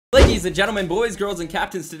Ladies and gentlemen, boys, girls, and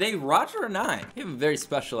captains, today Roger and I have a very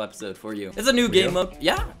special episode for you. It's a new game mode.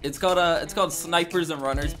 Yeah, it's called Snipers and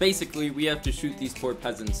Runners. Basically, we have to shoot these poor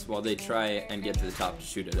peasants while they try and get to the top to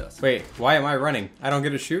shoot at us. Wait, why am I running? I don't get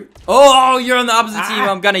to shoot? Oh, you're on the opposite team.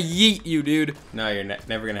 I'm gonna yeet you, dude. No, you're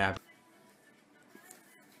never gonna happen.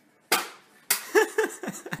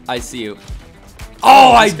 I see you.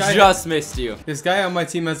 Oh, I just missed you. This guy on my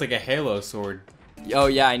team has like a Halo sword. Oh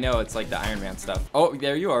yeah, I know. It's like the Iron Man stuff. Oh,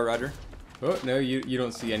 there you are, Roger. Oh, no, you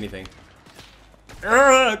don't see anything.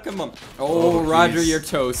 Come on. Oh, Roger, geez. you're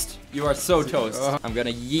toast. You are so toast. I'm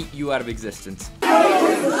gonna yeet you out of existence.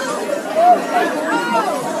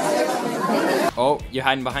 Oh, you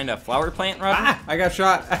hiding behind a flower plant, Roger? Ah, I got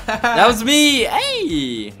shot. That was me.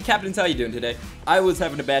 Hey, Captains, how you doing today? I was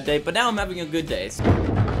having a bad day, but now I'm having a good day.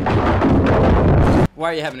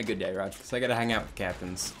 Why are you having a good day, Roger? So I gotta hang out with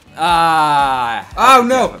captains. Oh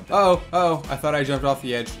no! Oh! I thought I jumped off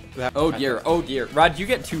the edge. Oh dear. Rod, you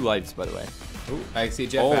get 2 lives, by the way. Ooh, I see a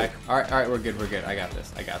jetpack. All right, we're good. I got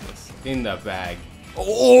this. In the bag.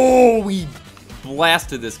 Oh, we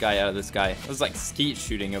blasted this guy out of the sky. It was like skeet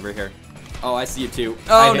shooting over here. Oh, I see you too.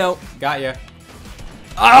 Oh no! Got ya.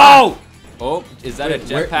 Oh! Oh, is that a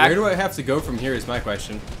jetpack? Where do I have to go from here? Is my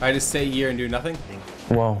question. I just stay here and do nothing?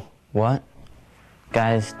 Whoa! What?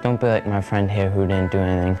 Guys, don't be like my friend here who didn't do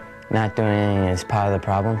anything. Not doing anything is part of the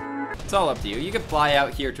problem. It's all up to you. You can fly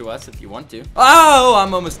out here to us if you want to. Oh,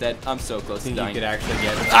 I'm almost dead. I'm so close to dying. You could actually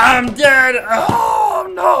get it. I'm dead! Oh,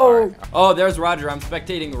 no! Oh, there's Roger. I'm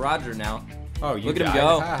spectating Roger now. Oh, you Look died. at him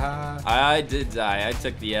go. I did die. I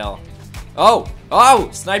took the L. Oh!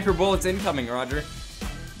 Sniper bullets incoming, Roger.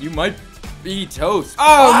 You might be toast.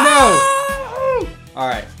 Oh, no! All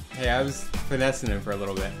right. Hey, I was finessing him for a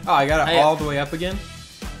little bit. Oh, I got it all the way up again?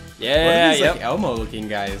 Yeah, what are these, like, Elmo-looking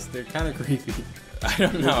guys? They're kind of creepy. I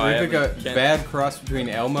don't know. They're like a bad cross between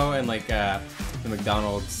Elmo and, like, the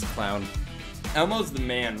McDonald's clown. Elmo's the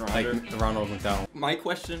man, Roger. Like Ronald McDonald. My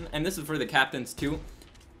question, and this is for the captains, too.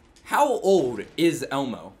 How old is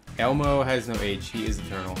Elmo? Elmo has no age. He is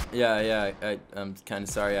eternal. Yeah. I'm kind of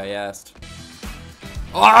sorry I asked.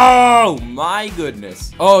 Oh my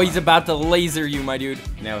goodness! Oh, he's about to laser you, my dude.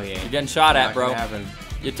 No, he ain't. You're getting shot at, bro.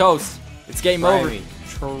 You're toast. It's game over.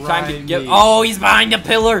 Time to get. Oh, he's behind the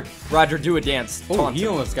pillar. Roger, do a dance. Oh, he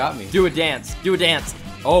almost got me. Do a dance.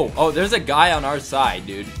 Oh, there's a guy on our side,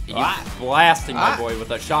 dude. He's blasting my boy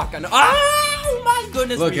with a shotgun. Oh my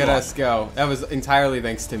goodness! Look at us go. That was entirely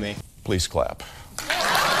thanks to me. Please clap.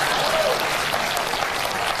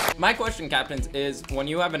 My question, captains, is when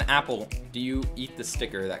you have an apple, do you eat the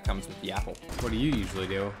sticker that comes with the apple? What do you usually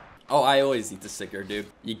do? Oh, I always eat the sticker, dude.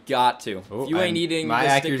 You got to. Oh, if you ain't eating my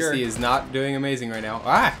the sticker... accuracy is not doing amazing right now.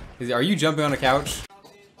 Are you jumping on a couch?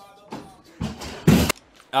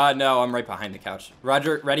 No, I'm right behind the couch.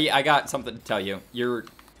 Roger, ready? I got something to tell you.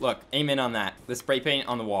 Look, aim in on that. The spray paint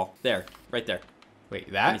on the wall. There, right there.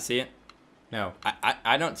 Wait, that? Can you see it? No.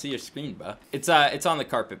 I don't see your screen, buh. It's on the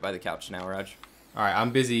carpet by the couch now, Raj. All right, I'm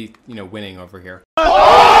busy, winning over here. Oh,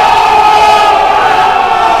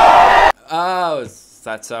 is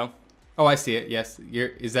that so? Oh, I see it. Yes.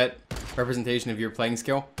 Is that representation of your playing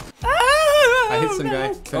skill? I hit some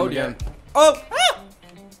guy. Oh dear. Oh!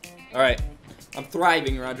 All right. I'm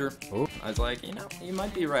thriving, Roger. Oh. I was like, you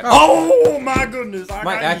might be right. Oh my goodness!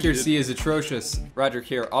 My accuracy is atrocious. Roger,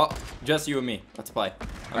 here. Oh, just you and me. Let's play.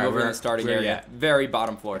 I'm over in the starting area. Very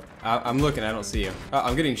bottom floor. I'm looking. I don't see you.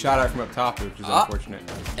 I'm getting shot at from up top, which is unfortunate.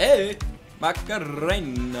 Hey,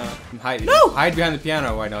 Macarena. Hide. No! Hide behind the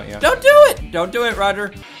piano. Why don't you? Don't do it! Don't do it,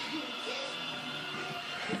 Roger.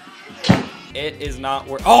 It is not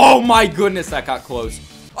worth. Oh my goodness, that got close.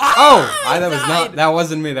 That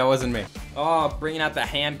wasn't me. Oh, bringing out the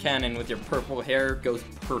hand cannon with your purple hair goes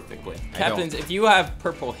perfectly. Captains, if you have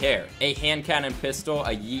purple hair, a hand cannon pistol,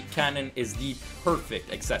 a yeet cannon is the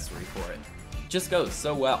perfect accessory for it. Just goes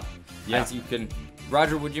so well. Yeah. As you can.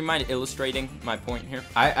 Roger, would you mind illustrating my point here?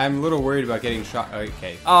 I'm a little worried about getting shot.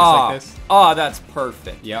 Okay. Oh, just like this. Oh, that's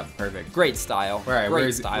perfect. Yep, perfect. Great style. All right, where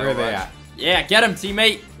are they at? Yeah, get him,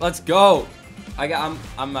 teammate. Let's go. I'm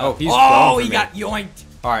oh, he got yoinked.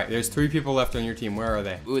 All right, there's 3 people left on your team. Where are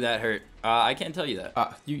they? Ooh, that hurt. I can't tell you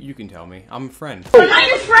that. You can tell me. I'm a friend. I'm not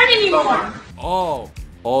your friend anymore.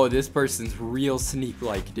 Oh, this person's real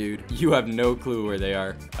sneak-like, dude. You have no clue where they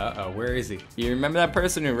are. Uh-oh, where is he? You remember that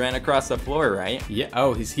person who ran across the floor, right? Yeah.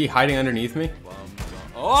 Oh, is he hiding underneath me?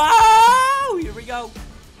 Oh, here we go.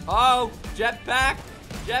 Oh, jetpack.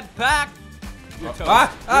 You're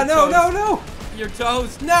toast. No. You're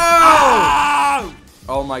toast. No.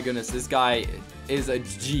 Oh my goodness, this guy is a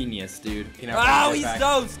genius, dude. Oh, he's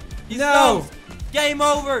toast. He's toast. Game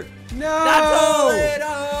over. No. That's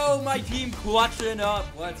all. my team clutching up.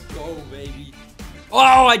 Let's go, baby.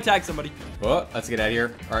 Oh, I tagged somebody. Well, let's get out of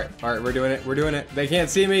here. All right, we're doing it. We're doing it. They can't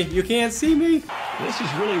see me. You can't see me. This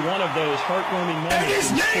is really one of those heartwarming moments. And his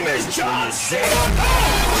name is John C.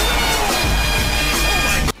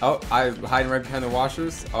 Oh, I'm hiding right behind the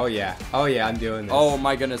washers. Oh yeah, I'm doing this. Oh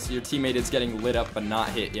my goodness, your teammate is getting lit up but not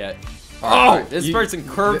hit yet. Oh, this person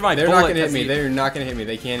curved my bullet. They're not gonna hit me. They're not gonna hit me.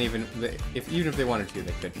 They can't even. Even if they wanted to,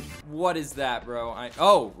 they couldn't. What is that, bro?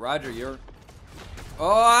 Oh, Roger, you're.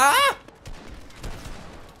 Oh! Ah!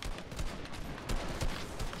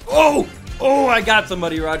 Oh! I got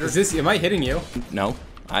somebody, Roger. Is this? Am I hitting you? No,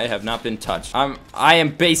 I have not been touched. I am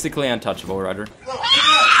basically untouchable, Roger.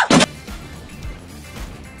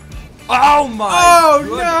 Oh my! Oh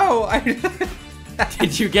no!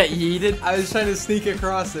 Did you get yeeted? I was trying to sneak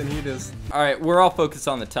across and he just... Alright, we're all focused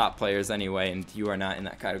on the top players anyway, and you are not in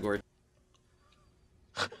that category.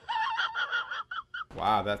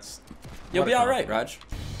 Wow, that's... You'll be alright, Raj.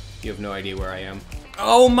 You have no idea where I am.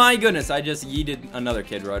 Oh my goodness, I just yeeted another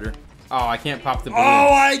kid, Roger. Oh, I can't pop the balloons. Oh,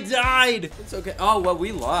 I died! It's okay. Oh, well,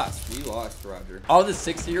 we lost. We lost, Roger. All the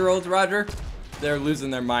 60-year-olds, Roger, they're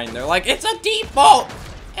losing their mind. They're like, it's a default!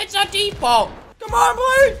 It's a default! Come on,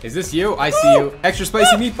 boy! Is this you? I see you. Extra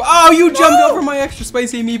spicy meatball. Oh, you jumped over my extra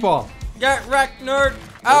spicy meatball. Get wrecked, nerd.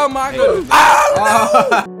 Oh my goodness.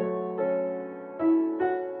 Oh, no!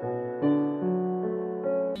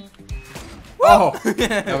 Oh,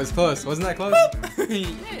 that was close. Wasn't that close?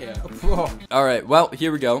 Yeah. Whoa. All right, well,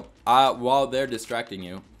 here we go. While they're distracting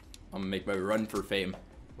you, I'm gonna make my run for fame.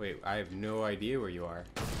 Wait, I have no idea where you are.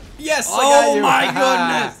 Yes, I got you. Oh my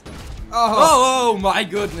goodness. Oh. Oh my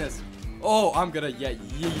goodness. Oh, I'm gonna get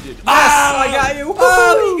yeeted. Yes, I got you.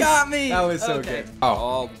 Oh, he got me. That was so good.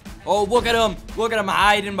 Oh. Oh, look at him. Look at him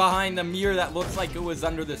hiding behind the mirror that looks like it was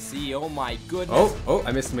under the sea. Oh my goodness. Oh,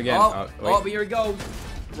 I missed him again. Oh, here he goes.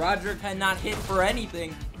 Roger cannot hit for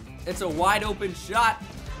anything. It's a wide open shot.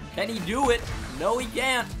 Can he do it? No, he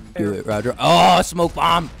can't. Do it, Roger. Oh, smoke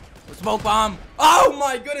bomb. Smoke bomb. Oh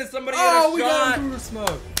my goodness, somebody hit a shot. We got him through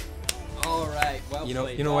smoke. All right, well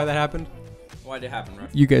played. You know why that happened? Why'd it happen,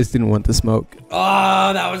 Roger? You guys didn't want the smoke.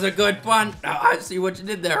 Oh, that was a good one. Oh, I see what you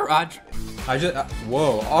did there, Raj. I just,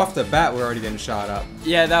 whoa, off the bat, we're already getting shot up.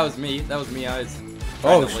 Yeah, that was me. That was me. I was.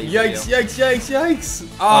 Oh, yikes, yikes, yikes, yikes.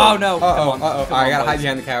 Oh, no. Come on, I gotta hide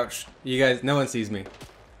behind the couch. You guys, no one sees me.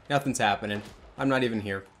 Nothing's happening. I'm not even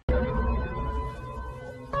here.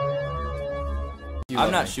 I'm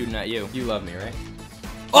not shooting at you. You love me, right?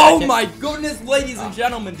 Oh my goodness, ladies and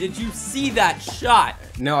gentlemen, did you see that shot?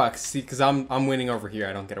 No, see, because I'm winning over here.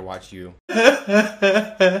 I don't get to watch you.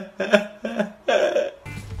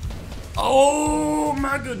 Oh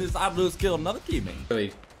my goodness, I just killed another teammate.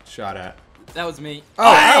 Really shot at. That was me. Oh,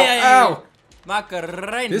 ow.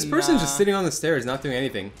 Macarena. This person's just sitting on the stairs, not doing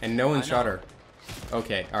anything, and no one shot her.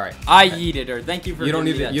 Okay, all right. I yeeted her. Thank you for. You don't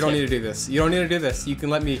need to. You don't need to do this. You don't need to do this. You can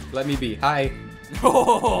let me be. Hi.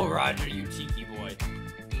 Oh, Roger, you cheeky boy.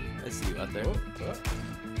 I see you out there.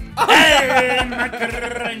 Oh. Hey,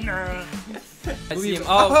 Macarena. I see him.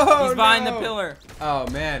 Oh, he's behind the pillar. Oh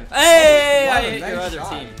man. Hey, I hit your other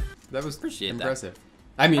team. That was impressive. That.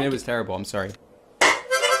 I mean, it was terrible. I'm sorry.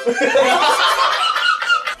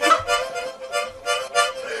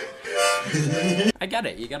 I get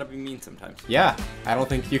it. You gotta be mean sometimes. Yeah, I don't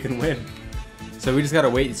think you can win. So we just gotta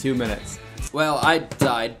wait 2 minutes. Well, I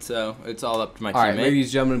died, so it's all up to my teammate. All right,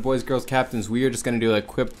 ladies, gentlemen, boys, girls, captains, we are just gonna do a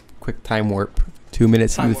quick time warp. 2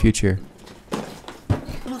 minutes into the future.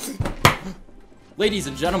 Ladies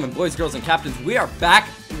and gentlemen, boys, girls, and captains, we are back.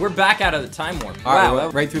 We're back out of the time warp. All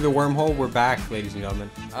right, right through the wormhole. We're back, ladies and gentlemen.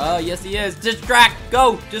 Oh, yes, he is. Distract.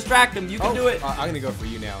 Go. Distract him. You can do it. I'm going to go for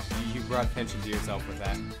you now. You brought attention to yourself with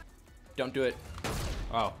that. Don't do it.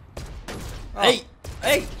 Oh. Hey.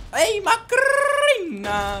 Hey. Hey,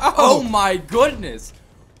 Macarena. Oh, my goodness.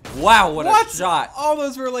 Wow, what a shot. All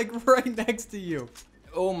those were, like, right next to you.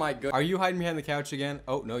 Oh, my goodness. Are you hiding behind the couch again?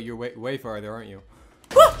 Oh, no, you're way farther, aren't you?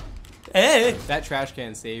 Hey. That trash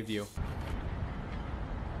can saved you.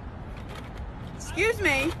 Excuse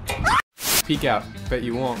me. Peek out. Bet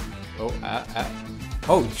you won't. Oh,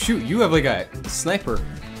 oh, shoot. You have like a sniper.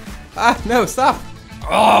 Ah, no, stop.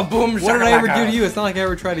 Oh, boom. What did I ever do to you? It's not like I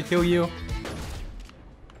ever tried to kill you.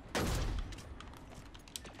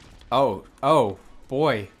 Oh,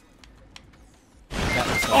 boy.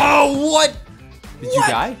 Oh, what? Did you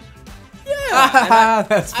die? Yeah.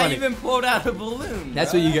 That's funny. I even pulled out a balloon.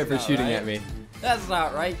 That's what you get for shooting at me. That's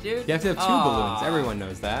not right, dude. You have to have 2 balloons. Everyone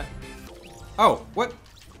knows that. Oh, what?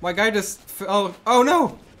 My guy just fell. Oh,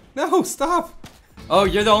 no. No, stop. Oh,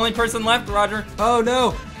 you're the only person left, Roger. Oh,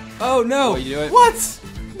 no. Oh, no. Will you do it? What?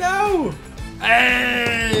 No.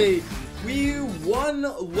 Hey.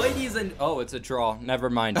 on, ladies and... Oh, it's a draw. Never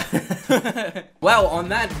mind. Well, on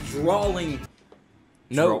that drawing...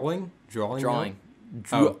 No. Drawing.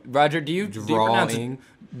 Roger, do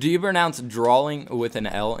you pronounce drawing with an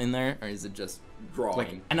L in there, or is it just drawing?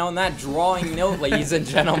 Like, and on that drawing note, ladies and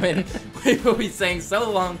gentlemen, we will be saying so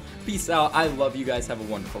long. Peace out. I love you guys. Have a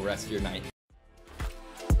wonderful rest of your night.